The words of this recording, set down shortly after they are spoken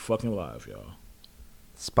Fucking live, y'all.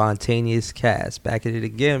 Spontaneous cast. Back at it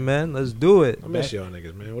again, man. Let's do it. I miss y'all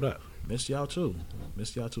niggas, man. What up? Missed y'all too.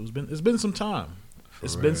 It's been some time. For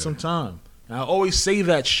Been real. some time. And I always say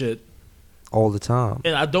that shit, All the time.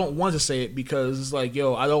 and I don't want to say it because it's like,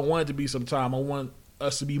 yo, I don't want it to be some time. I want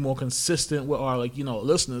us to be more consistent with our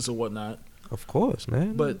listeners or whatnot. Of course,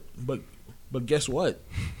 man. But guess what?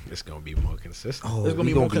 It's gonna be more consistent. oh, it's gonna we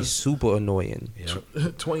be gonna more be super annoying.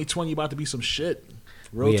 Yep. 2020 about to be some shit.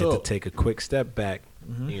 Real We had talk. to take a quick step back.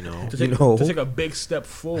 Mhm. You know. to take a big step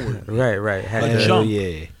forward, Right. Had Like to a jump.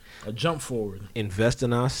 Yeah. a jump forward. Invest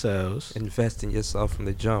in ourselves invest in yourself from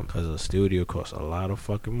the jump. because a studio costs a lot of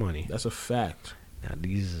fucking money. That's a fact. Now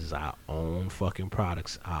these is our own fucking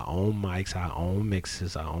products, our own mics, our own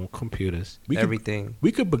mixes, our own computers. Everything.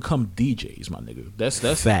 We could become DJs, my nigga. That's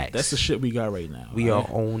Facts. That's the shit we got right now. We all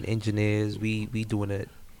are own engineers. We doing it.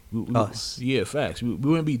 Us. Yeah, facts. We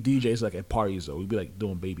wouldn't be DJs like at parties though. We'd be like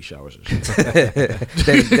doing baby showers and shit.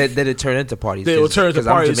 then it turn into parties. Then it will turn into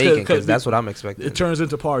parties, I'm Jamaican 'cause because that's what I'm expecting. It turns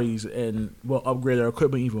into parties, and we'll upgrade our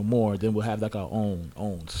equipment even more. Then we'll have like our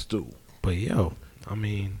own stew. But yo, I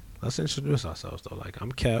mean, let's introduce ourselves though. Like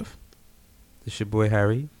I'm Kev. It's your boy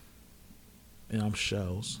Harry. And I'm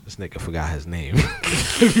Shells. This nigga forgot his name.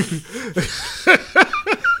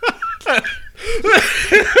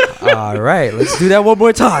 All right, let's do that one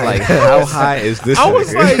more time. Like how high is this? I was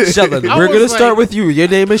nigga? like- Sheldon, I we're was gonna like- start with you. Your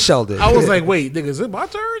name is Sheldon. I was like, wait, nigga, is it my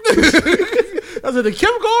turn? I said, did Kim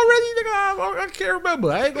go already? Nigga, I can't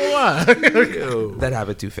remember. I ain't gonna lie. that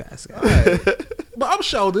happened too fast. But I'm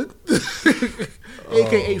Sheldon,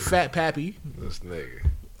 a.k.a. Fat Pappy. This nigga.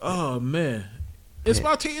 Oh, man. And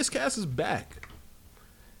Spontaneous Cast is back.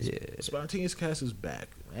 Yeah. Spontaneous Cast is back.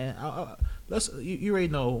 And you already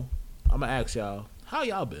know, I'm going to ask y'all, how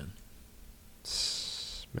y'all been?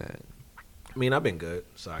 Man. I mean, I've been good.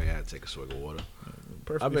 Sorry, I had to take a swig of water.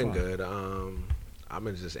 Perfectly I've been fine. good. I've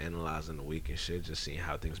been just analyzing the week and shit, just seeing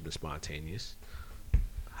how things been spontaneous.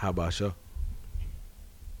 How about you?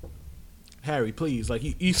 Harry, please. Like,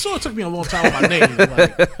 you sort of took me a long time with my name.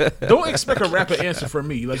 Like, don't expect a rapid answer from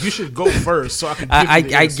me. Like, you should go first so I can give you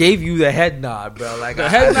the I answer. gave you the head nod, bro. Like The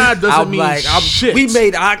head nod doesn't mean shit. We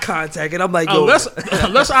made eye contact, and I'm like, yo,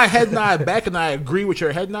 Unless I head nod back and I agree with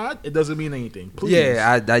your head nod, it doesn't mean anything. Please.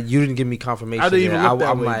 yeah, you didn't give me confirmation. I didn't even yet. look that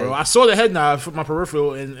I'm way, like, bro. I saw the head nod from my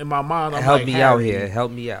peripheral, and in my mind, I'm help like, me Harry, out here.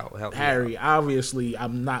 Help me out. Harry, obviously,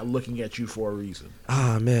 I'm not looking at you for a reason.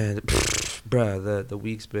 Ah, man, bruh, the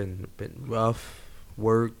week's been rough.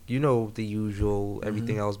 Work, you know, the usual,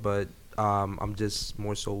 everything else, but I'm just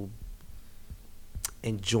more so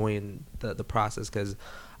enjoying the process because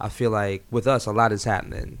I feel like with us a lot is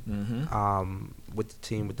happening. With the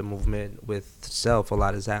team, with the movement, with self, a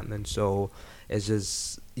lot is happening. So it's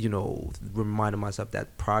just, you know, reminding myself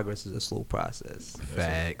that progress is a slow process.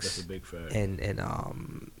 Facts. That's a big fact.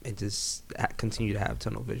 And just continue to have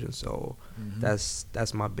tunnel vision. So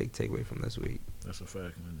that's my big takeaway from this week. That's a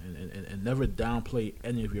fact, man. And never downplay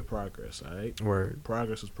any of your progress, all right? Word.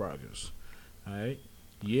 Progress is progress, all right?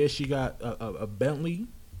 Yeah, she got a Bentley,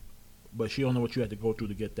 but she don't know what you had to go through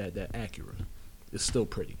to get that Acura. It's still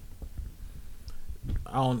pretty.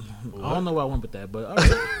 I don't know where I went with that, but all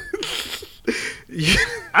right.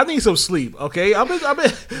 I need some sleep, okay? I've been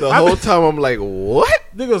The whole time I'm like, what?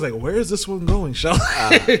 Nigga was like, where is this one going, Sean?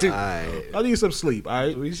 Alright. I need some sleep, all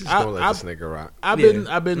right? We just gonna let this nigga rock.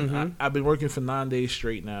 I've been working for 9 days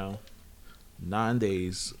straight now. 9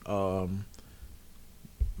 days.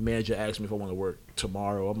 Manager asked me if I want to work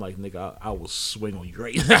tomorrow. I'm like, nigga, I will swing on you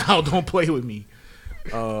right now. Don't play with me.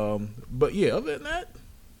 But yeah, other than that,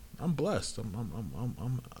 I'm blessed.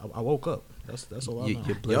 I woke up. That's all I know. You're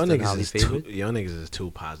Y'all blessed and highly favored. y'all niggas is too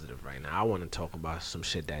positive right now. I want to talk about some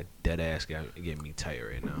shit that dead ass get me tight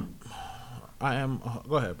right now. I am.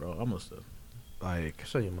 Go ahead, bro. I'm listening. Like,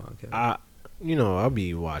 Show your mom, okay? I'll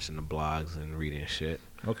be watching the blogs and reading shit.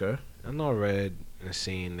 Okay. And I read and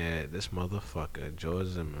seen that this motherfucker, George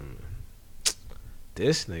Zimmerman,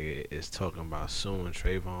 this nigga is talking about suing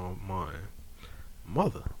Trayvon Martin.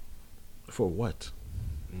 Mother. For what?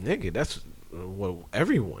 Nigga, that's what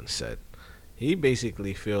everyone said. He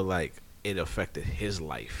basically feel like it affected his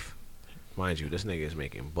life. Mind you, this nigga is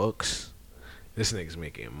making books. This nigga's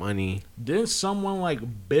making money. Didn't someone like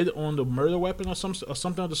bid on the murder weapon or something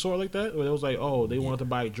of the sort like that? Where it was like, oh, they wanted to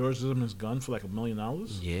buy George Zimmerman's gun for like $1 million.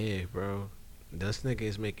 Yeah, bro. This nigga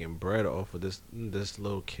is making bread off of this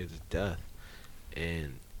little kid's death,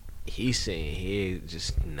 and he's saying he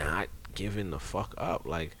just not giving the fuck up.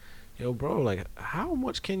 Like, yo, bro, like, how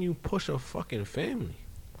much can you push a fucking family?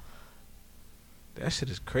 That shit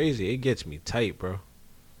is crazy. It gets me tight, bro.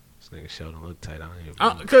 This nigga Sheldon look tight. I don't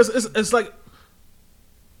even. Because it's like,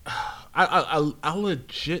 I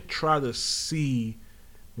legit try to see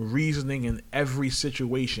reasoning in every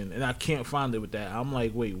situation, and I can't find it with that. I'm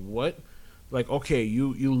like, wait, what? Like, okay,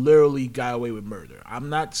 you literally got away with murder. I'm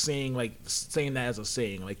not saying that as a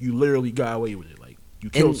saying. Like, you literally got away with it. Like, you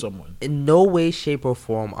killed someone. In no way, shape, or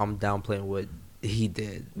form, I'm downplaying what he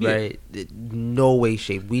did. Right? No way,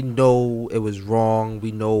 shape. We know it was wrong.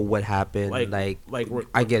 We know what happened. Like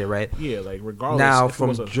I get it, right? Yeah, like regardless. Now,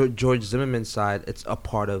 from George Zimmerman's side, it's a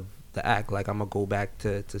part of the act. Like, I'm gonna go back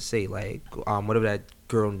to say, like, whatever that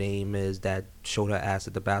girl name is that showed her ass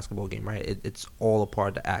at the basketball game, right? It's all a part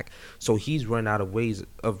of the act. So he's run out of ways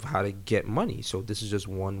of how to get money. So this is just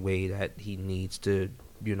one way that he needs to,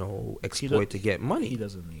 exploit to get money. He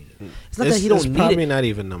doesn't need it. It's not that he don't need it. It's probably not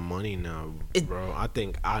even the money now, bro. I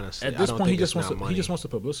think, honestly, at this point, he just wants the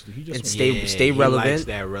publicity. He just stay relevant. He likes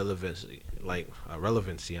that relevancy.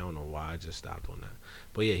 Relevancy, I don't know why I just stopped on that.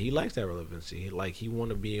 But yeah, he likes that relevancy. He want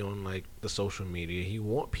to be on the social media. He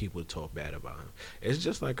want people to talk bad about him. It's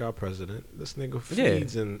just like our president. This nigga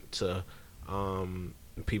feeds into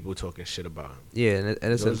people talking shit about him. Yeah,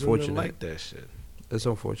 and it's unfortunate. Like that shit. It's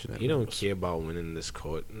unfortunate. He don't care about winning this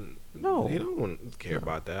court. No, he don't care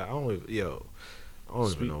about that. I don't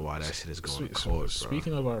even know why that shit is going to court, bro.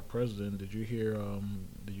 Speaking of our president, did you hear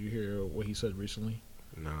what he said recently?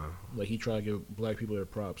 Nah. Like, he tried to give black people their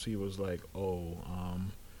props. He was like,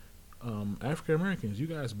 African Americans, you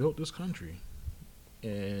guys built this country.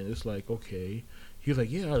 And it's like, okay. He was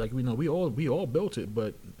like, yeah, like, we all built it,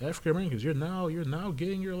 but African Americans, you're now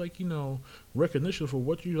getting your recognition for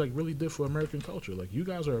what you really did for American culture. Like, you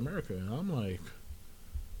guys are America. And I'm like,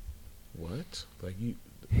 what? Like,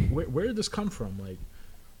 where did this come from? Like,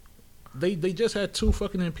 they just had 2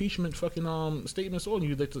 fucking impeachment statements on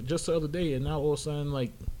you just the other day, and now all of a sudden,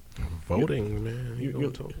 like, voting, man.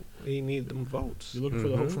 He need them votes. You're looking for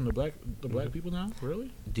the hope from the black people now?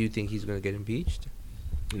 Really? Do you think he's gonna get impeached?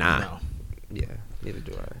 Nah. No. Yeah, neither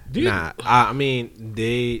do I. I mean,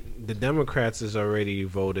 the Democrats has already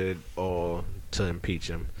voted to impeach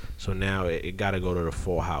him, so now it got to go to the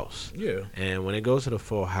full House. Yeah. And when it goes to the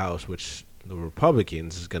full House, which the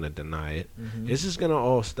Republicans is gonna deny it, it's just gonna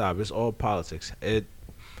all stop. It's all politics.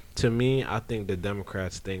 To me, I think the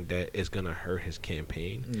Democrats think that it's gonna hurt his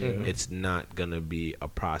campaign. Yeah. It's not gonna be a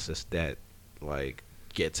process that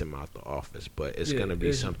gets him out the office, but it's gonna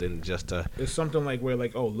be something just to. It's something where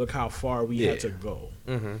oh, look how far we had to go.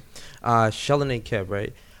 Sheldon and Kev,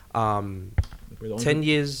 right? 10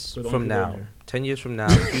 years from now,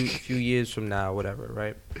 few years from now, whatever,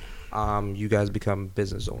 right? You guys become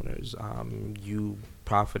business owners. You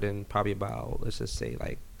profiting probably about, let's just say,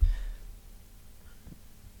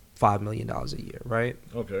 $5 million a year, right?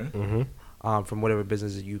 Okay. From whatever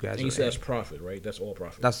business that you guys. And you say that's profit, right? That's all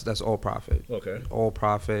profit. That's all profit. Okay. All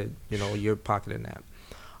profit. You're pocketing that.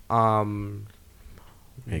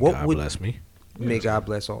 May God bless me. May God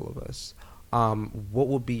bless all of us. What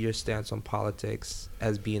would be your stance on politics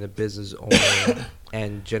as being a business owner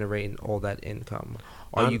and generating all that income?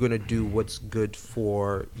 Are you going to do what's good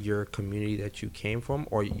for your community that you came from,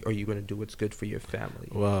 or are you going to do what's good for your family?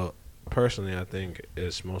 Well, personally, I think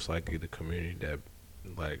it's most likely the community that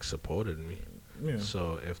supported me. Yeah.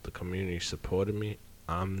 So if the community supported me,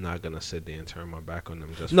 I'm not gonna sit there and turn my back on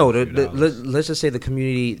them. Let's just say the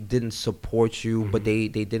community didn't support you, but they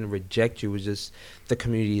didn't reject you. It was just the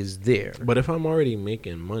community is there. But if I'm already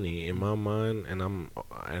making money in my mind, and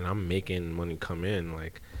I'm making money come in,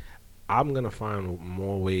 I'm gonna find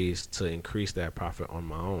more ways to increase that profit on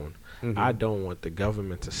my own. I don't want the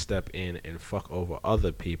government to step in and fuck over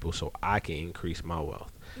other people so I can increase my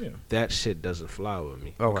wealth. Yeah. That shit doesn't fly with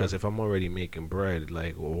me. Okay. Because if I'm already making bread,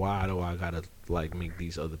 why do I gotta make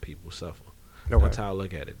these other people suffer? Okay. That's how I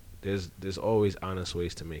look at it. There's always honest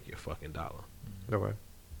ways to make your fucking dollar. Okay.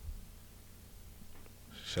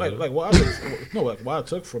 What I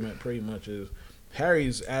took from it pretty much is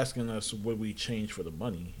Harry's asking us would we change for the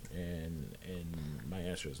money, and my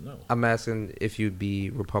answer is no. I'm asking if you'd be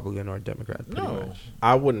Republican or Democrat. No, much.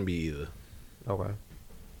 I wouldn't be either. Okay.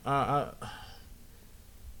 Oh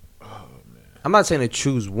man. I'm not saying to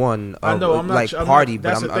choose one. I know I'm not party,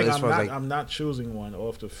 but I'm I'm not choosing one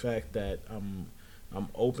off the fact that I'm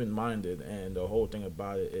open minded, and the whole thing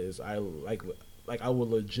about it is I would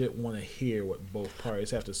legit want to hear what both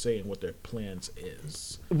parties have to say and what their plans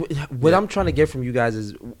is. What I'm trying to get from you guys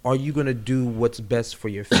is, are you going to do what's best for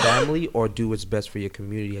your family or do what's best for your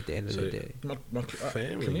community at the end of the day? My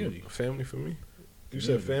family. Community. Family for me. You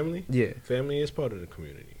said family? Yeah. Family is part of the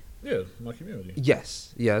community. Yeah, my community.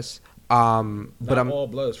 Yes. But I'm all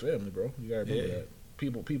blood is family, bro. You gotta remember that.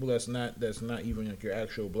 people that's not even like your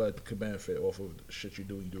actual blood could benefit off of the shit you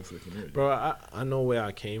do for the community. Bro, I know where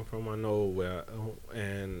I came from. I know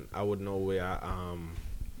and I would know where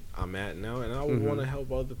I'm at now, and I would want to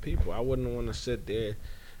help other people. I wouldn't want to sit there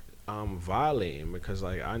violating, because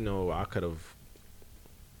like I know I could have.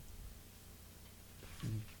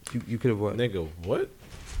 You could have what? Nigga, what?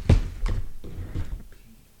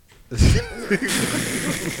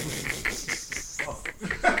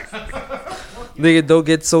 Nigga, don't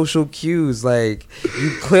get social cues. Like,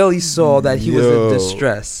 you clearly saw that he was in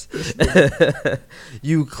distress.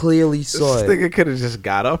 You clearly saw this it. Nigga could have just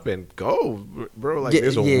got up and go, bro. Like,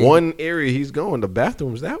 there's one area he's going. The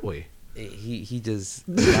bathroom's that way. He just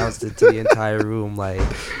announced it to the entire room. Like,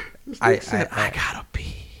 I gotta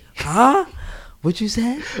pee. Huh? What you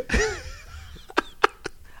said?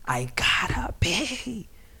 I gotta pee.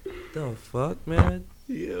 The fuck, man?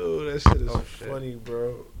 Yo, that shit is funny,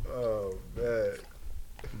 bro. Oh man.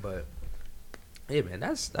 But yeah, man,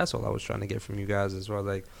 that's all I was trying to get from you guys as well.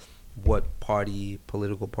 Like, what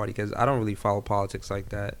political party? Because I don't really follow politics like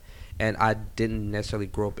that, and I didn't necessarily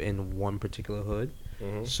grow up in one particular hood.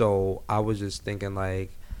 So I was just thinking, like,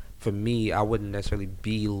 for me, I wouldn't necessarily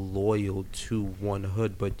be loyal to one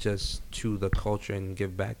hood, but just to the culture and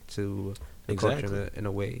give back to the culture in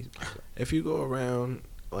a way. If you go around,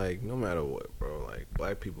 like, no matter what, bro, like,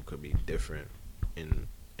 black people could be different in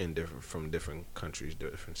different from different countries,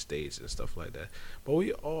 different states and stuff like that. But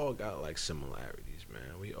we all got like similarities,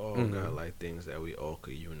 man. We all got like things that we all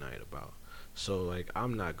could unite about. So like,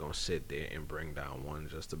 I'm not gonna sit there and bring down one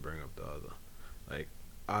just to bring up the other. Like,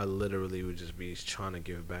 I literally would just be trying to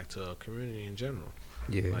give back to our community in general.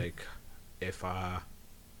 Yeah. Like, if I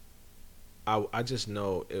just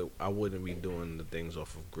know I wouldn't be doing the things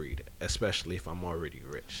off of greed, especially if I'm already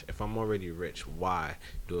rich. If I'm already rich, why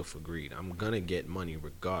do it for greed? I'm gonna get money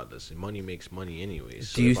regardless. Money makes money anyways.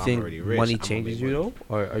 So do you think money changes you though,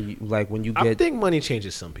 or are you like when you get? I think money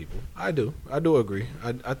changes some people. I do agree.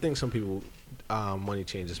 I think some people. Money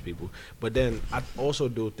changes people, but then I also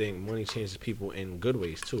do think money changes people in good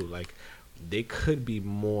ways too. Like, they could be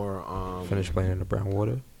more. Finish playing in the brown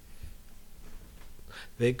water.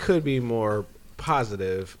 They could be more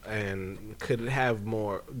positive and could have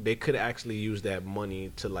more. They could actually use that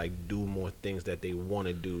money to like do more things that they want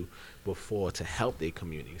to do before to help their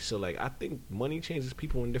community. So like, I think money changes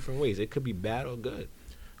people in different ways. It could be bad or good.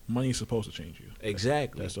 Money's supposed to change you.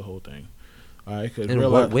 Exactly. That's the whole thing. All right, in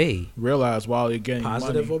what way? Realize while you're getting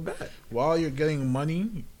positive money, or bad. While you're getting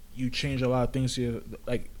money, you change a lot of things here,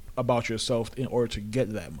 like about yourself in order to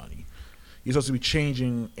get that money. You're supposed to be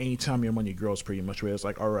changing anytime your money grows, pretty much. Where it's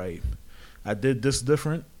like, all right, I did this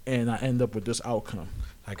different, and I end up with this outcome.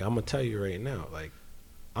 Like, I'm gonna tell you right now, like,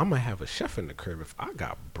 I'm gonna have a chef in the crib if I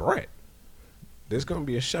got bread. There's gonna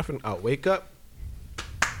be a chef in. I'll wake up,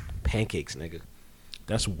 pancakes, nigga.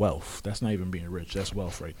 That's wealth. That's not even being rich. That's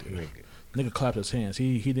wealth right there. Nigga clapped his hands.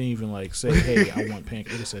 He didn't even like say, "Hey, I want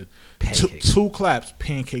pancakes." He said, two claps,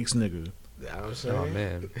 pancakes, nigga. You know what I'm saying? Oh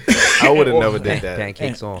man, I would have never did that.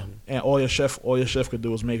 Pancakes on. And all your chef could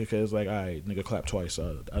do is make it, because like, all right, nigga, clap twice.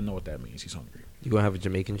 I know what that means. He's hungry. You gonna have a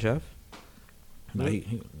Jamaican chef? Nah,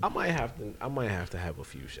 I might have to have a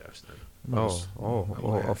few chefs then.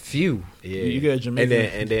 A few. Yeah, you get a Jamaican,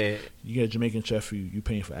 and then you get a Jamaican chef. You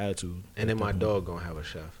paying for attitude. And then my dog gonna have a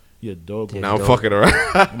chef. Your dog. Now I'm fucking around.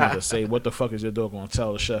 I'm about to say, what the fuck is your dog gonna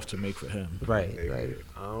tell the chef to make for him? Right.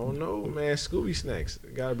 I don't know, man. Scooby snacks.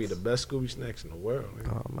 It gotta be the best Scooby snacks in the world. Man.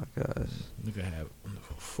 Oh my gosh. Nigga have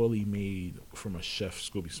fully made from a chef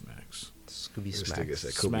Scooby Smacks. Scooby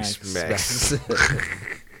Smacks.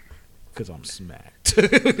 Because I'm smacked.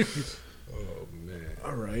 Oh man.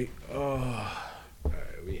 All right.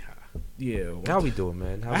 We high. Yeah. How we doing,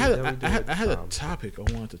 man? I had a topic I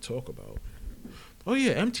wanted to talk about. Oh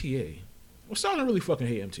yeah, MTA. I'm starting to really fucking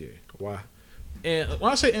hate MTA. Why? And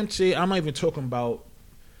when I say MTA, I'm not even talking about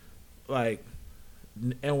like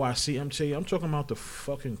NYC MTA. I'm talking about the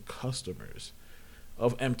fucking customers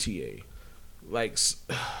of MTA. Like,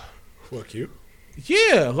 fuck you.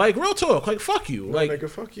 Yeah, like real talk. Like, fuck you. No, like, nigga,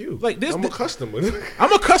 fuck you. Like this. I'm a customer.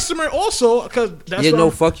 I'm a customer also, because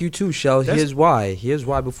that's fuck you too, Shell. Here's why.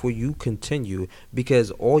 Before you continue,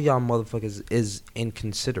 because all y'all motherfuckers is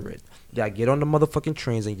inconsiderate. Y'all get on the motherfucking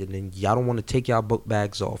trains and then y'all don't want to take y'all book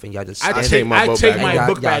bags off, and y'all just I take my book bag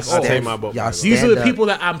off. I take my book bag off. These are the people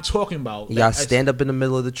that I'm talking about. Y'all stand up in the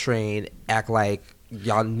middle of the train, act like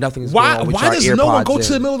y'all nothing's going on with why does no one go in.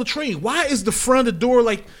 to the middle of the train? Why is the front of the door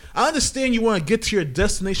like? I understand you want to get to your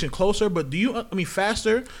destination closer, but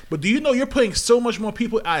faster? But do you know you're putting so much more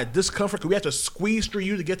people out of discomfort because we have to squeeze through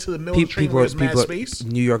you to get to the middle of the train where there's mad space?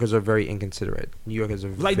 New Yorkers are very inconsiderate. New Yorkers are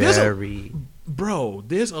like very. bro,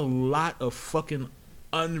 there's a lot of fucking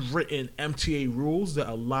unwritten MTA rules that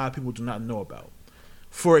a lot of people do not know about.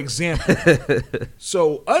 For example,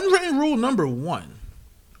 so unwritten rule number 1,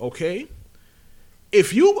 okay? If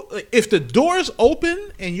the door's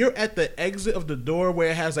open and you're at the exit of the door where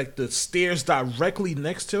it has like the stairs directly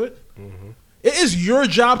next to it, it is your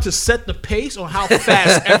job to set the pace on how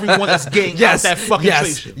fast everyone is getting out that fucking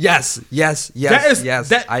station. Yes.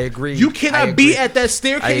 I agree. You cannot be at that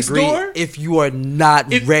staircase door if you are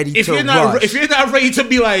not ready to rush. If you're not ready to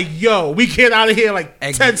be like, yo, we get out of here like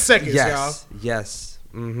 10 seconds, y'all. Yes.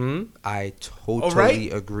 I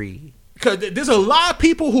totally agree. Because there's a lot of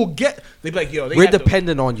people who they be like, yo, we're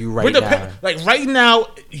dependent on you now. Like right now,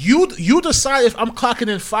 you decide if I'm clocking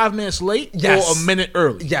in 5 minutes late or a minute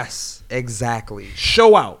early. Yes, exactly.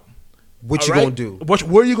 Show out. What you gonna do? What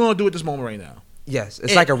are you gonna do at this moment right now? Yes,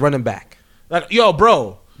 it's like a running back. Like, yo,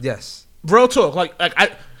 bro. Yes. Bro talk. Like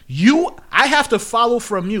I have to follow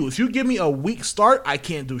from you. If you give me a weak start, I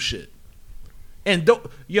can't do shit. And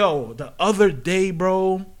the other day,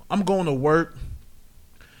 bro, I'm going to work,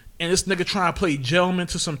 and this nigga trying to play gentleman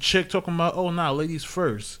to some chick talking about, oh, nah, ladies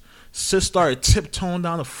first. Sis started tiptoeing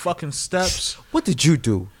down the fucking steps. What did you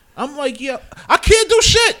do? I'm like, yeah, I can't do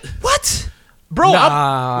shit. What? Bro,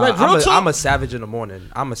 I'm a savage in the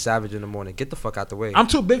morning. Get the fuck out the way. I'm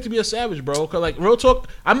too big to be a savage, bro. Cause like real talk,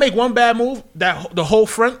 I make one bad move, that the whole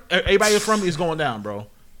front, everybody in front of me is going down, bro.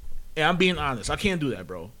 And I'm being honest. I can't do that,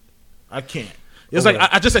 bro. I can't. It's like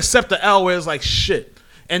I just accept the L where it's like shit.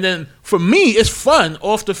 And then for me, it's fun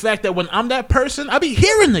off the fact that when I'm that person, I be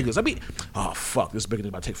hearing niggas. I be, oh fuck, this big nigga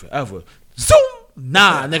about to take forever. Zoom.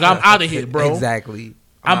 Nah, nigga, I'm out of here, bro. Exactly.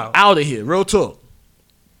 I'm out of here. Real talk.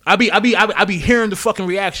 I be hearing the fucking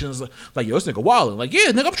reactions like, yo, this nigga wildin'. Like, yeah,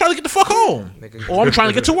 nigga, I'm trying to get the fuck home, or I'm trying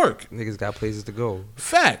to get to work. Niggas got places to go.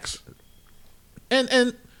 Facts. And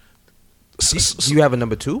do you have a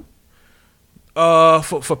number 2?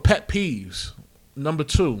 For pet peeves. Number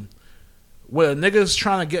 2, when a nigga's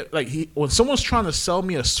trying to get when someone's trying to sell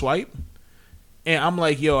me a swipe, and I'm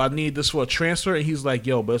like, yo, I need this for a transfer, and he's like,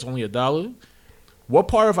 yo, but it's only $1. What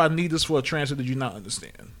part of I need this for a transfer did you not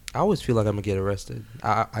understand? I always feel like I'm gonna get arrested.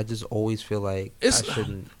 I just always feel like I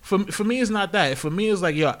shouldn't. For me, it's not that. For me, it's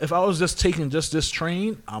like, yo, if I was just taking just this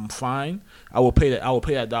train, I'm fine. I will pay that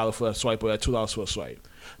 $1 for a swipe or that $2 for a swipe.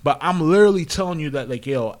 But I'm literally telling you that, like,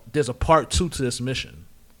 yo, there's a part 2 to this mission.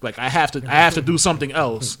 Like, I have to do something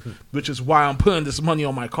else, which is why I'm putting this money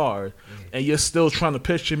on my card, and you're still trying to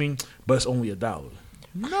picture me, but it's only $1.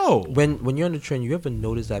 No. When you're on the train, you ever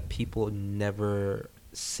notice that people never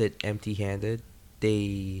sit empty-handed?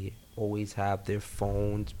 They always have their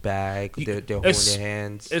phones, bag, they're holding their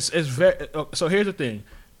hands. It's very. So here's the thing: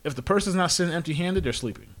 if the person's not sitting empty-handed, they're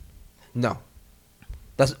sleeping. No,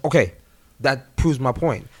 that's okay. That proves my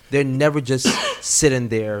point. They're never just sitting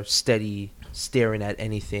there steady, staring at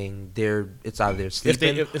anything. It's either they're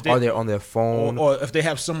sleeping or they're on their phone, or if they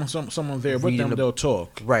have someone there with them, they'll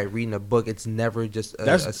talk. Right, reading a book. It's never just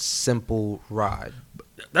a simple ride.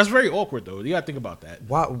 That's very awkward, though. You gotta think about that.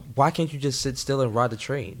 Why can't you just sit still and ride the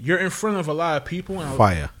train? You're in front of a lot of people. And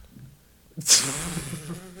Fire.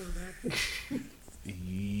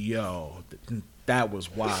 Yo, that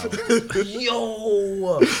was wild.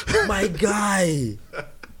 Yo, my guy.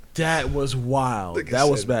 That was wild. That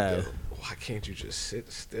was bad. Why can't you just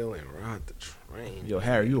sit still and ride the train? Yo,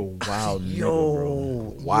 Harry, you a wild nigga,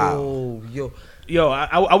 bro. Wow. Yo,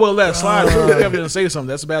 I will let it slide. I didn't say something.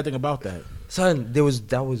 That's the bad thing about that. Son,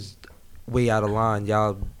 that was way out of line.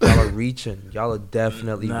 Y'all are reaching. Y'all are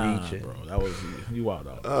definitely reaching. Bro, that was you wild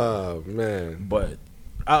out. Oh man. But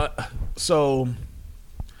so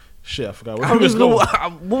shit, I forgot. What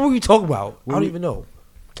were we talking about? I don't even know.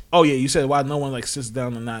 Oh yeah, you said why no one sits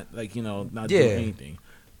down and not not doing anything.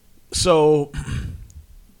 So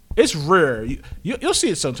it's rare. You'll see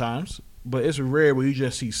it sometimes, but it's rare where you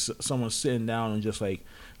just see someone sitting down and just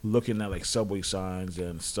looking at subway signs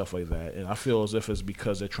and stuff like that. And I feel as if it's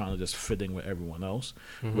because they're trying to just fit in with everyone else.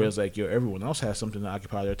 Mm-hmm. Whereas everyone else has something to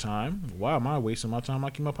occupy their time. Why am I wasting my time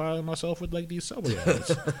occupying myself with these subway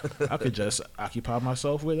ads? I could just occupy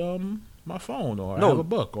myself with my phone, or I have a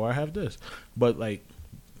book, or I have this. But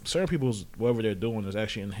certain people's whatever they're doing is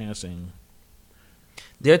actually enhancing.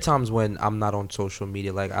 There are times when I'm not on social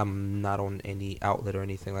media, I'm not on any outlet or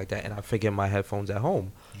anything like that, and I forget my headphones at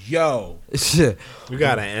home. Yo, You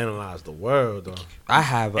gotta analyze the world, though. I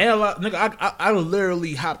have. nigga, I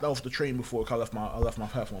literally hopped off the train before I left my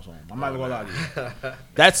headphones home. I'm not gonna lie to you.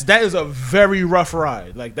 That is a very rough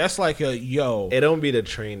ride. Like that's like a yo. It don't be the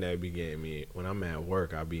train that be getting me. When I'm at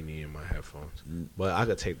work, I be needing my headphones. But I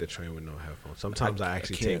could take the train with no headphones. Sometimes I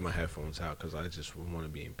actually take my headphones out because I just want to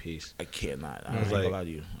be in peace. I cannot. I ain't gonna lie to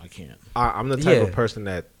you. I can't. I'm the type of person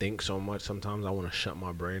that thinks so much. Sometimes I want to shut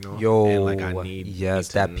my brain off. Yo, and like I need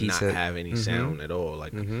to that piece not of, have any sound at all.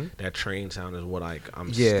 Like that train sound is what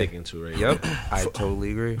I'm sticking to right now. I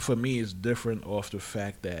totally agree. For me, it's different off the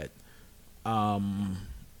fact that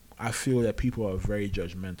I feel that people are very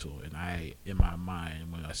judgmental, and in my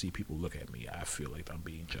mind, when I see people look at me, I feel like I'm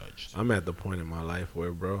being judged. I'm at the point in my life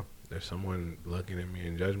where, bro, if someone looking at me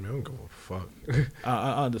and judging me, I don't give a fuck.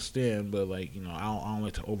 I understand, but like I don't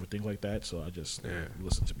like to overthink like that, so I just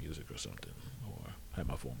listen to music or something, or have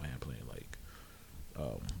my phone in my hand playing like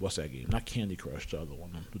what's that game? Not Candy Crush, the other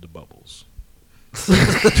one with the bubbles. It's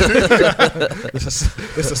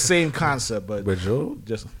the same concept, but Bejeweled?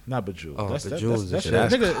 Just not Bejeweled. Oh, That's Bejeweled That's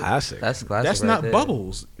classic. That's classic. That's right not there.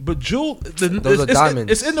 bubbles. Bejeweled. Those are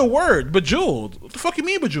diamonds. It's in the word. Bejeweled. What the fuck you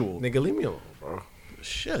mean Bejeweled? Nigga, leave me alone, bro.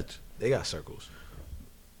 Shit. They got circles.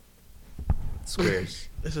 Squares.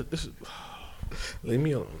 This is Leave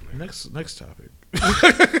me alone. Man. next topic.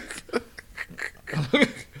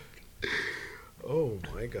 Oh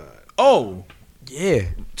my god. Oh, Yeah.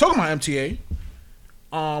 talking about MTA.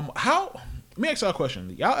 Let me ask y'all a question.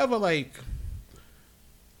 Y'all ever like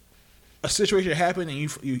a situation happened and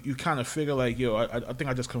you kind of figure like, yo, I think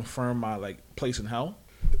I just confirmed my like place in hell.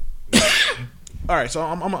 All right, so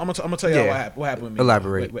I'm gonna tell y'all what happened with me.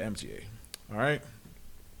 Elaborate. with MTA. All right.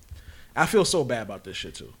 I feel so bad about this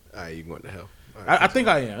shit too. All right, you going to hell? Right, I think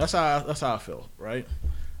I am. That's how I feel. Right.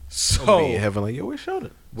 So I'll be in heaven like, yo, where's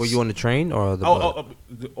Sheldon? Were you on the train or the bus?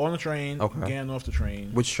 On the train. Okay. Getting off the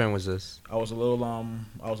train. Which train was this? I was a little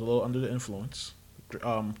under the influence.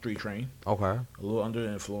 3 train. Okay. A little under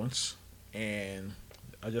the influence, and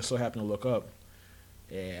I just so happened to look up,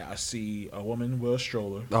 and I see a woman with a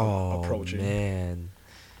stroller approaching. Man.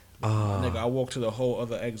 Nigga, I walked to the whole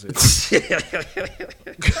other exit.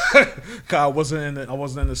 Cause I wasn't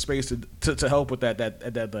in the space to help with that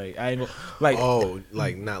day. I ain't like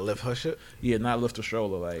like not lift her shit. Yeah, not lift the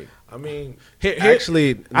stroller. Like I mean,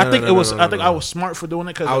 actually, I think I was smart for doing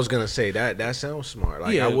it. Cause I was gonna say that sounds smart.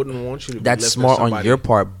 Like I wouldn't want you to. That's smart on your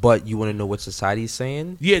part, but you want to know what society's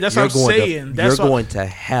saying? Yeah, that's what I'm saying. You're going to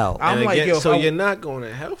hell. I'm like, yo, so you're not going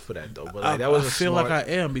to hell for that though. But like, that was I feel like I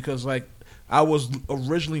am because like. I was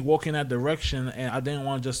originally walking that direction, and I didn't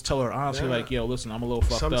want to just tell her honestly, like, yo, listen, I'm a little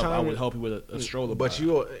fucked up. I would help you with a stroller. But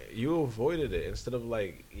you avoided it instead of,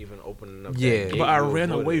 like, even opening up that gate. But I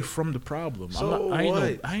ran away from the problem. So I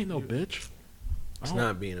ain't no bitch. It's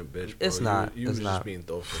not being a bitch, bro. It's not. You it's just not. being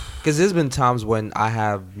thoughtful. Because there's been times when I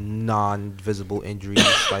have non-visible injuries,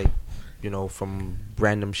 like, from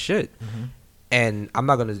random shit. Mm-hmm. And I'm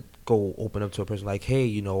not going to go open up to a person like,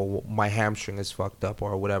 hey, my hamstring is fucked up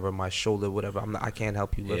or whatever, my shoulder, whatever. I can't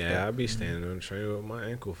help you lift that. I'd be standing on the train with my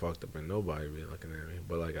ankle fucked up and nobody be looking at me.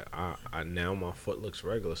 But like I now my foot looks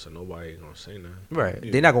regular, so nobody gonna say nothing. Right.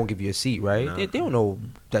 Yeah. They're not gonna give you a seat, right? Nah. They don't know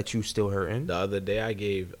that you still hurting. The other day I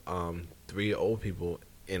gave 3 old people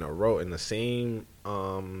in a row in the same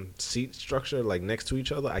seat structure, like next to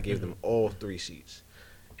each other. I gave them all 3 seats,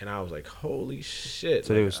 and I was like, holy shit.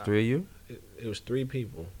 So there was 3 of you? It was 3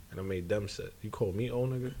 people, and I made them sit. You called me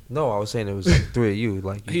old nigga? No, I was saying it was like 3 of you.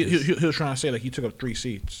 Like he was trying to say like he took up 3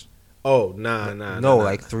 seats. Oh nah. No,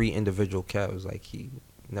 like 3 individual cabs. Like he.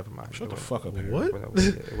 Never mind. Shut the fuck up, Harry. What?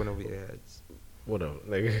 It went over your heads. Whatever,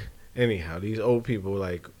 nigga. Anyhow, these old people,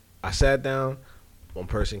 like, I sat down. One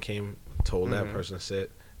person came, told that person to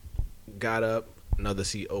sit. Got up, another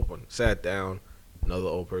seat open. Sat down. Another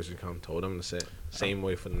old person come, told them to sit. Same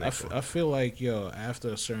way for the next one. I feel like after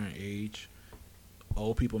a certain age,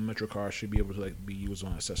 old people in Metro cars should be able to like be used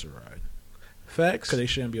on accessory ride. Facts. Because they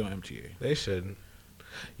shouldn't be on MTA. They shouldn't.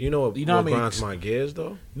 You know what grinds my gears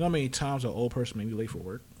though? You know how many times an old person may be late for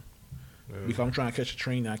work? Yeah. Because I'm trying to catch a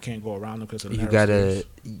train and I can't go around them because of the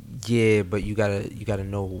but you gotta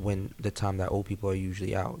know when the time that old people are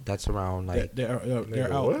usually out. That's around like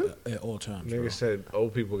they're out at all times. Nigga said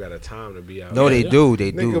old people got a time to be out. No, they do.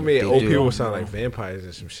 They do. Nigga made old people sound like vampires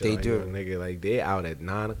and some shit. They like, do. Nigga, like they out at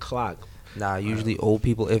 9:00. Nah, usually old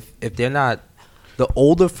people if they're not. The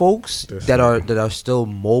older folks that are still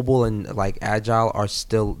mobile and like agile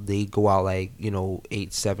they go out like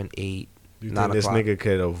 8, 7, 8. You think this nigga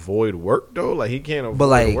could avoid work though? Like he can't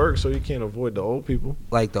avoid work, so he can't avoid the old people.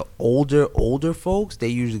 Like the older folks, they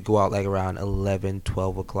usually go out like around 11,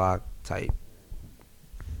 12 o'clock type.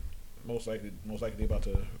 Most likely they about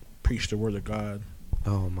to preach the word of God.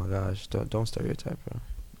 Oh my gosh! Don't stereotype, bro.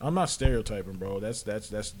 I'm not stereotyping, bro. That's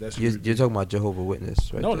You're talking about Jehovah's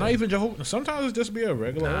Witness, right? No, there. not even Jehovah. Sometimes it's just be a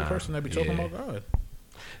regular old person that be talking yeah. about God.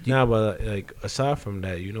 Nah, but like aside from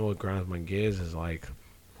that, you know what grinds my gears is like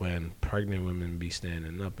when pregnant women be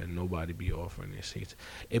standing up and nobody be offering their seats.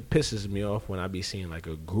 It pisses me off when I be seeing like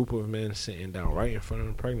a group of men sitting down right in front of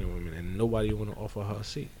the pregnant women and nobody want to offer her a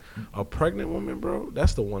seat. A pregnant woman, bro,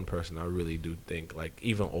 that's the one person I really do think, like,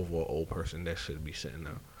 even over an old person, that should be sitting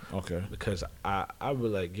down. Okay. Because I be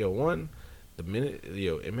like, imagine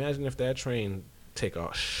if that train take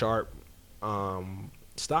a sharp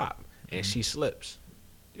stop and she slips.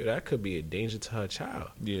 Yo, that could be a danger to her child.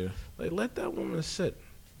 Yeah. Like, let that woman sit.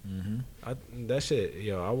 Mm-hmm. That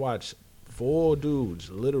shit, I watched 4 dudes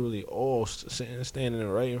literally all standing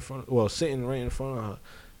right in front of her,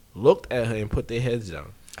 looked at her and put their heads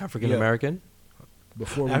down. African American.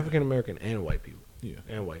 Before African American and white people. Yeah.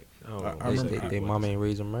 And white. I remember They mom ain't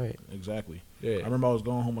raised them right. Exactly. Yeah. I remember I was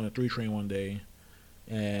going home on a 3 train one day,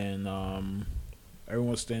 and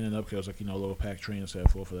everyone was standing up because, like, a little packed train and so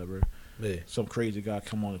forth, whatever. Yeah. Some crazy guy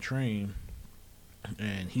come on the train,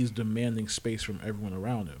 and he's demanding space from everyone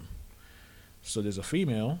around him. So there's a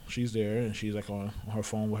female, she's there, and she's like on her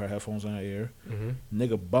phone with her headphones in her ear. Mm-hmm.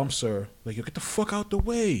 Nigga bumps her, like, yo, get the fuck out the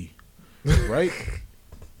way, right?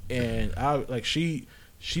 And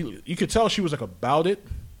you could tell she was like about it.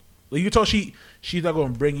 Like, you could tell she's not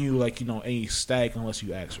gonna bring you, like, any static unless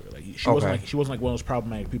you ask her. Like, she wasn't like one of those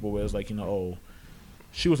problematic people where it's like,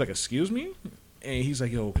 she was like, excuse me, and he's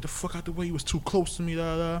like, yo, get the fuck out the way, you was too close to me,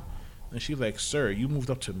 da da. And she's like, sir, you moved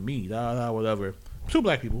up to me, da da, whatever. 2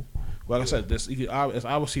 black people. Like I said, it's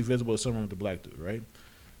obviously visible to someone with the black dude, right?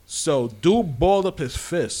 So dude balled up his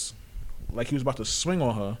fist like he was about to swing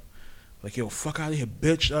on her. Like, yo, fuck out of here,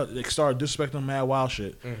 bitch. They started disrespecting mad wild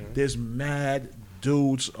shit. Mm-hmm. There's mad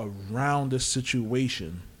dudes around this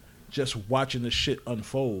situation just watching this shit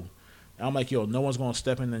unfold. And I'm like, yo, no one's going to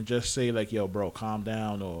step in and just say, like, yo, bro, calm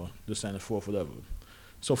down or this and the fourth, whatever.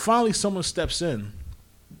 So finally someone steps in,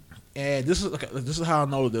 and this is how I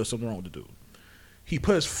know there's something wrong with the dude. He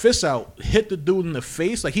put his fist out, hit the dude in the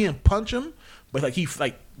face. Like, he didn't punch him, but, like, he,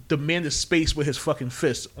 like, demanded space with his fucking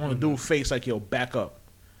fist on the dude's face, like, yo, back up.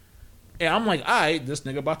 And I'm like, all right, this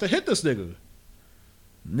nigga about to hit this nigga.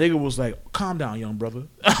 Nigga was like, calm down, young brother.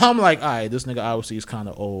 I'm like, all right, this nigga obviously is kind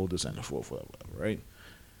of old, this and the fourth, whatever, right?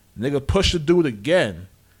 Nigga pushed the dude again,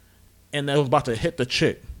 and then was about to hit the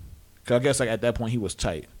chick. Because I guess, like, at that point, he was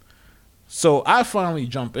tight. So I finally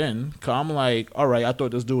jump in, because I'm like, all right, I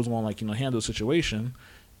thought this dude was going to, like, handle the situation.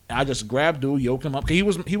 And I just grabbed dude, yoked him up. Because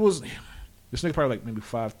he was, this nigga probably, like, maybe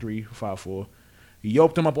 5'3", 5'4". He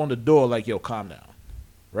yoked him up on the door, like, yo, calm down.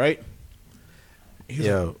 Right?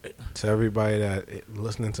 Yo, to everybody that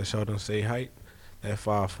listening to Sheldon say height, that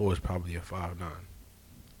 5'4" is probably a 5'9".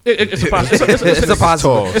 It's a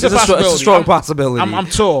possibility. It's a strong possibility. I'm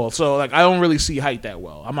tall, so, like, I don't really see height that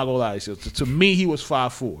well. I'm not gonna lie. So, to me, he was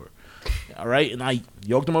 5'4". All right, and I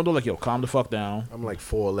yoked him up, like, yo, calm the fuck down. I'm like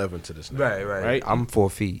 4'11" to this now. Right. I'm 4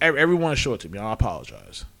 feet. Everyone is short to me. I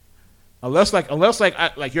apologize. Unless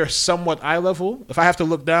you're somewhat eye level. If I have to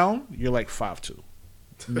look down, you're like 5'2".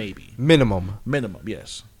 Maybe. Minimum,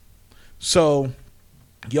 yes. So,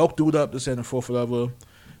 yoked dude up, this and the fourth, whatever.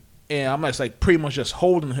 And I'm like pretty much just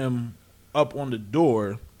holding him up on the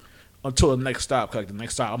door until the next stop. Cause like the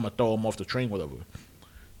next stop, I'm gonna throw him off the train, whatever.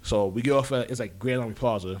 So we get off at, it's like Grand Army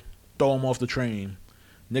Plaza. Throw him off the train.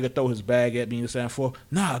 Nigga throw his bag at me, this and fourth.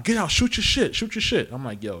 Nah, get out, shoot your shit. I'm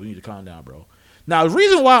like, yo, you need to calm down, bro. Now the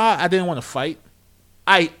reason why I didn't want to fight,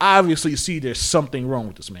 I obviously see there's something wrong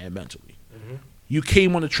with this man mentally. You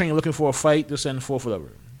came on the train looking for a fight, this and the fourth,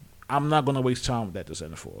 whatever. I'm not going to waste time with that, this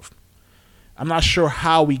and the fourth. I'm not sure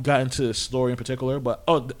how we got into this story in particular, but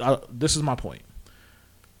this is my point.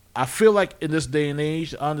 I feel like in this day and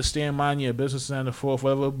age, I understand minding your business and the fourth,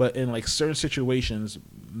 whatever, but in like certain situations,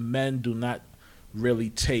 men do not really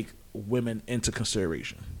take women into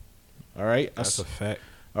consideration. All right? That's a fact.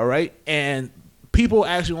 All right? And people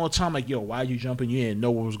ask you all the time, like, yo, why you jumping? You didn't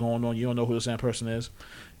know what was going on. You don't know who the same person is.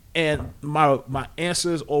 And my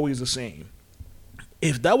answer is always the same.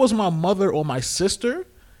 If that was my mother or my sister,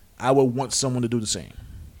 I would want someone to do the same.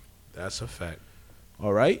 That's a fact.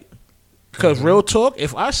 All right? Because real talk,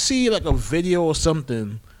 if I see like a video or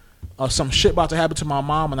something, or some shit about to happen to my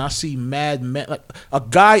mom, and I see mad men, like a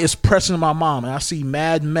guy is pressing my mom, and I see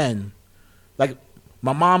mad men, like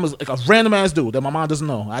my mom is like a random ass dude that my mom doesn't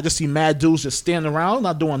know. I just see mad dudes just standing around,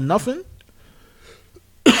 not doing nothing.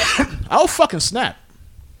 I'll fucking snap.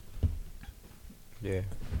 Yeah.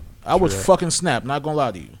 I would fucking snap, not gonna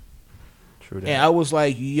lie to you. True that. And I was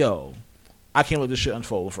like, yo, I can't let this shit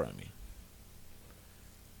unfold in front of me.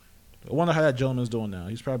 I wonder how that gentleman's doing now.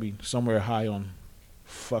 He's probably somewhere high on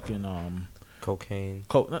fucking Cocaine.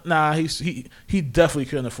 Nah, he definitely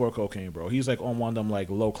couldn't afford cocaine, bro. He's like on one of them like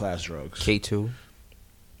low class drugs. K2.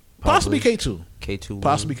 Possibly K2. K2.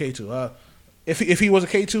 Possibly K2. If he was a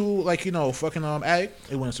K2 like fucking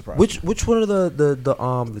addict, it wouldn't surprise me. Which one of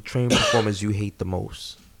the train performers you hate the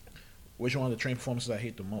most? Which one of the train performances I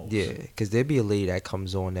hate the most? Yeah, because there be a lady that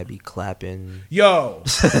comes on that be clapping. Yo.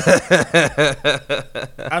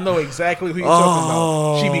 I know exactly who you're talking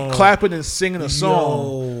about. She be clapping and singing a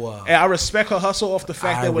song. Yo. And I respect her hustle off the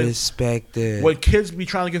fact that when kids be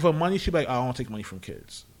trying to give her money, she be like, I don't take money from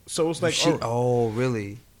kids. So it's like, oh,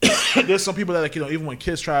 really? There's some people that like, even when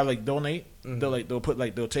kids try to like donate,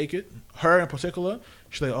 they'll take it. Her in particular,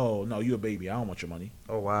 she's like, oh no, you a baby. I don't want your money.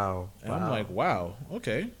 Oh, wow. And I'm like, wow,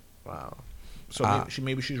 okay. Wow. So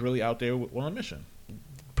maybe she's really out there on a mission.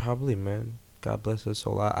 Probably, man. God bless her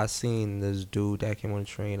soul. I seen this dude that came on the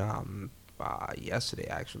train yesterday,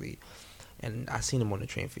 actually. And I seen him on the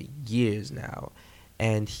train for years now.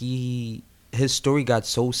 And his story got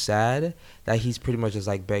so sad that he's pretty much just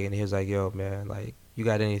like begging. He was like, yo, man, like, you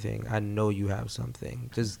got anything? I know you have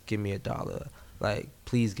something. Just give me $1. Like,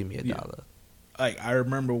 please give me $1. Like, I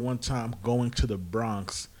remember one time going to the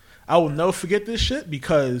Bronx. I will never forget this shit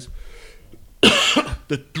because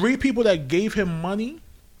the 3 people that gave him money,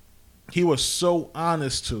 he was so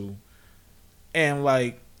honest to. And,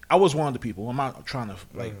 like, I was one of the people. I'm not trying to,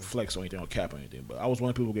 like, flex or anything or cap or anything, but I was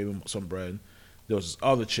one of the people who gave him some bread. There was this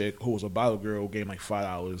other chick who was a bottle girl, gave him, like,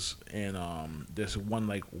 $5. And there's one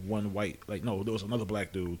white, like, no, there was another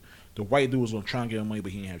black dude. The white dude was going to try and give him money,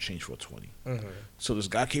 but he didn't have change for a 20. Mm-hmm. So this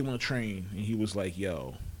guy came on the train, and he was like,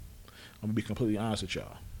 yo, I'm going to be completely honest with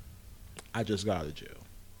y'all. I just got out of jail.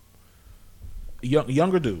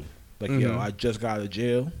 Younger dude. Like, yo, I just got out of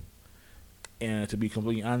jail. And to be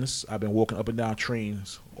completely honest, I've been walking up and down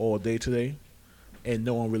trains all day today. And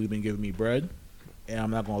no one really been giving me bread. And I'm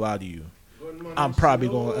not going to lie to you. I'm probably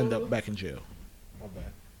going to end up back in jail. My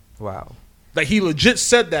bad. Wow. Like, he legit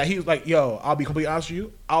said that. He was like, yo, I'll be completely honest with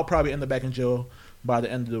you. I'll probably end up back in jail by the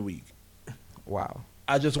end of the week. Wow.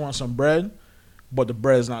 I just want some bread, but the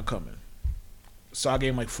bread is not coming. So I gave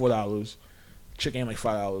him like $4. Chick gave him like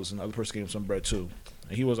 $5, and the other person gave him some bread too.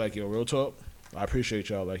 And he was like, yo, real talk, I appreciate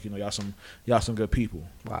y'all. Like, y'all some good people.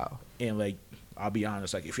 Wow. And like, I'll be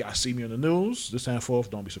honest, like, if y'all see me on the news this and forth,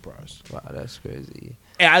 don't be surprised. Wow, that's crazy.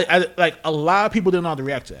 And I like, a lot of people didn't know how to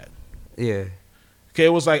react to that. Yeah. Okay, it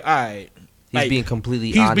was like, all right. He's being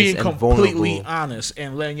completely honest and vulnerable. Honest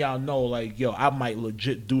and letting y'all know, like, yo, I might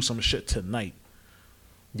legit do some shit tonight.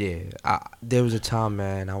 Yeah. There was a time,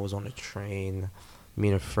 man, I was on a train, me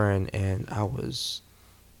and a friend, and I was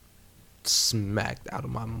smacked out of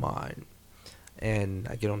my mind. And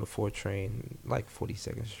I get on the 4 train, like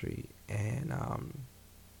 42nd Street, and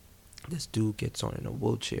this dude gets on in a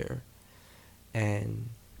wheelchair, and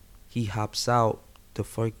he hops out the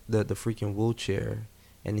freaking wheelchair,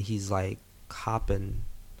 and he's like hopping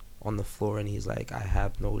on the floor, and he's like, I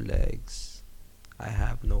have no legs.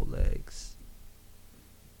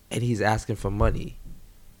 And he's asking for money.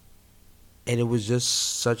 And it was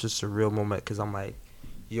just such a surreal moment, because I'm like,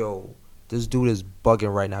 yo, this dude is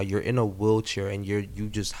bugging right now. You're in a wheelchair, and you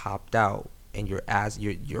just hopped out, and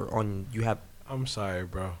I'm sorry,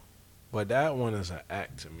 bro, but that one is an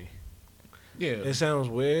act to me. Yeah, it sounds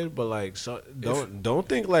weird, but like, so don't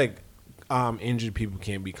think like injured people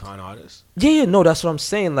can't be con artists. Yeah, no, that's what I'm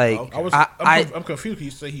saying. Like, okay. I'm confused. He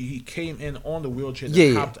said he came in on the wheelchair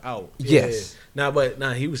and hopped out. Yes.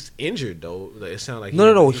 But he was injured though. It sounded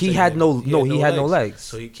like he had no legs.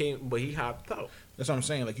 So he came, but he hopped out. That's what I'm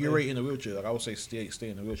saying. Like, you're right in the wheelchair. Like, I would say stay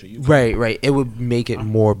in the wheelchair. Right. It would make it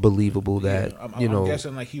more believable that I'm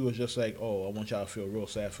guessing like he was just like, oh, I want y'all to feel real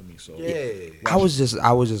sad for me. So I was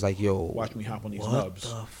just like, yo, watch me hop on these nubs.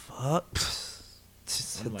 What the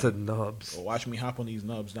fuck? The nubs. Or watch me hop on these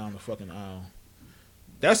nubs down the fucking aisle.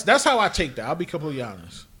 That's how I take that. I'll be completely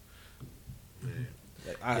honest.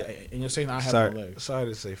 And you're saying I have no legs. Sorry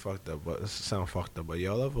to say fucked up, but sound fucked up. But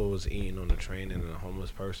y'all ever was eating on the train and a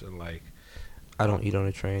homeless person like. I don't eat on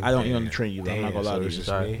the train. I don't eat on the train either. I'm not gonna lie to you.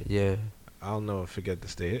 Sorry. Yeah. I'll never forget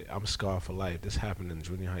this day. I'm scarred for life. This happened in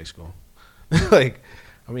junior high school. Like,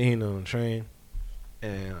 I'm eating on the train,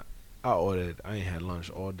 and I ain't had lunch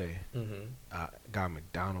all day. Mm-hmm. I got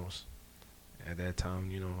McDonald's. At that time,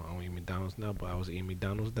 I don't eat McDonald's now, but I was eating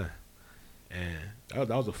McDonald's then. And that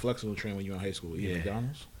was a flex on the train when you were in high school. Eating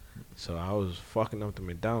McDonald's. So I was fucking up the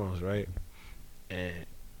McDonald's, right? And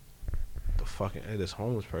this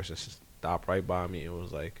homeless person stopped right by me and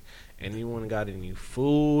was like, anyone got any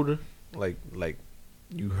food? Like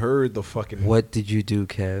you heard the fucking What did you do,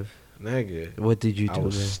 Kev? nigga. What did you I do,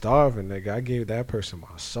 was man? starving, nigga. I gave that person my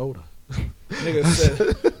soda. Nigga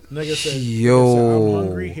said, Yo. I'm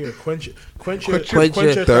hungry. Here, quench your Quench your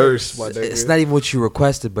thirst, my nigga. It's not even what you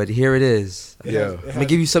requested, but here it is. Yeah. I'm gonna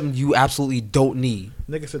give you something you absolutely don't need.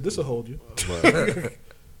 Nigga said, this'll hold you.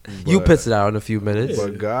 You piss it out in a few minutes.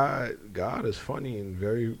 But God is funny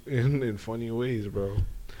in in funny ways, bro.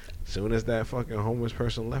 Soon as that fucking homeless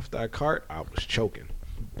person left that cart, I was choking.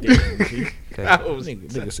 Damn, Okay.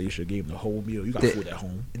 nigga said you should have gave him the whole meal. You got food at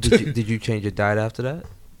home. Did you change your diet after that?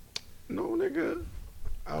 No, nigga.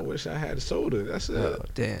 I wish I had soda. That's it. Oh,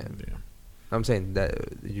 damn. I'm saying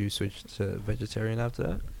that did you switch to vegetarian after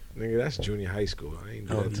that? Nigga, that's junior high school. I ain't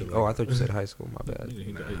do that till Oh, I thought you said high school. My bad.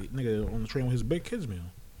 Nigga on the train with his big kids meal.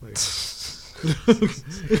 like,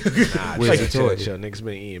 Where's the toy? Yo, niggas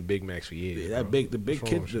been eating Big Macs for years. Yeah, the big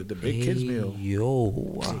kids meal.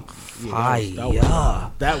 Yo, Yeah,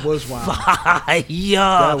 that was wild. fire.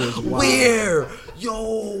 That was wild. Where?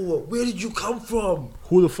 Yo, where did you come from?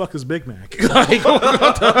 Who the fuck is Big Mac? Like,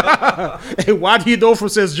 and why do you know from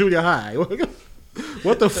since junior high?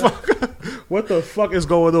 What the fuck? What the fuck is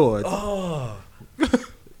going on? Oh,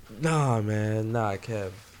 nah, man, nah,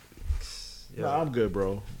 Kev. Yo. Nah, I'm good,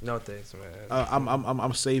 bro. No thanks, man.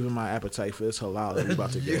 I'm saving my appetite for this halal that we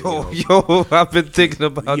about to get. Yo, I've been thinking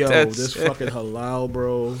about that. This shit. fucking halal,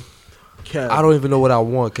 bro. Kev, I don't even know what I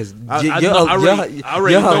want because I you're already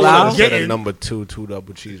know what halal. I'm getting. Number 2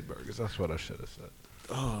 double cheeseburgers. That's what I should have said.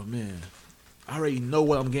 Oh man, I already know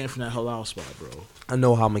what I'm getting from that halal spot, bro. I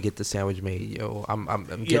know how I'm gonna get the sandwich made, yo. I'm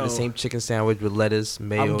getting the same chicken sandwich with lettuce,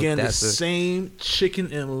 mayo. I'm getting the that's it. same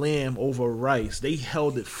chicken and lamb over rice. They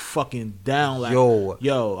held it fucking down like Yo,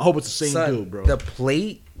 I hope it's the same son, dude, bro. The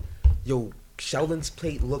plate, yo, Sheldon's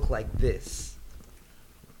plate looked like this.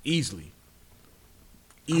 Easily.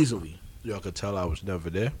 Y'all could tell I was never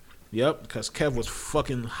there. Yep, because Kev was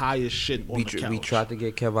fucking high as shit on the couch. We tried to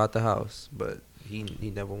get Kev out the house, but he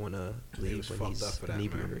never want to He was leave when fucked up he's for that, man.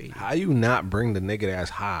 inebriated. How you not bring the nigga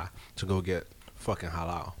that's high to go get fucking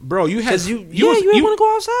halal? Bro, you had You didn't want to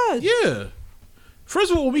go outside. Yeah.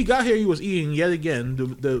 First of all, when we got here, you was eating yet again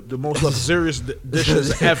the most luxurious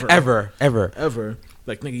dishes ever. ever.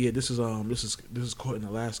 Like nigga, yeah, this is caught in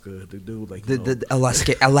Alaska. The dude like The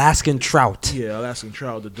Alaskan trout. yeah, Alaskan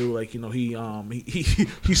trout. The dude like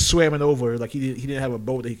he swam it over like he didn't have a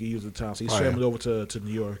boat that he could use at the time, so he swam it over to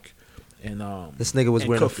New York, and This nigga was and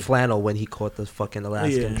wearing a cooked it. flannel when he caught the fucking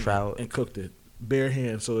Alaskan trout. and cooked it bare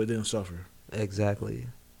hands so it didn't suffer. Exactly.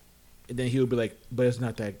 And then he would be like, but it's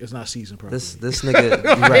not seasoned properly. This nigga,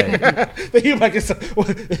 right? He was like,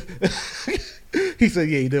 he said,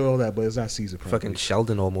 yeah, he did all that, but it's not seasoned properly. Fucking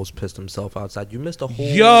Sheldon almost pissed himself outside. You missed a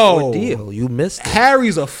whole ordeal. You missed it.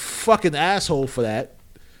 Harry's a fucking asshole for that.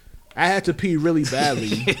 I had to pee really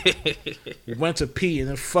badly. Went to pee, and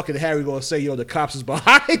then fucking Harry gonna say, yo, the cops is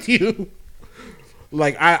behind you.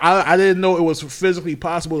 Like, I didn't know it was physically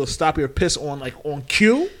possible to stop your piss on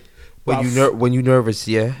cue. When you nervous,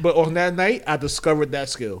 yeah. But on that night, I discovered that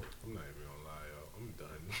skill. I'm not even gonna lie, yo. I'm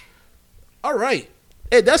done. All right.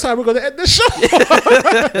 Hey, that's how we're going to end this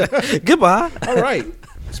show. Goodbye. All right.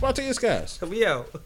 Spontaneous cast. We out.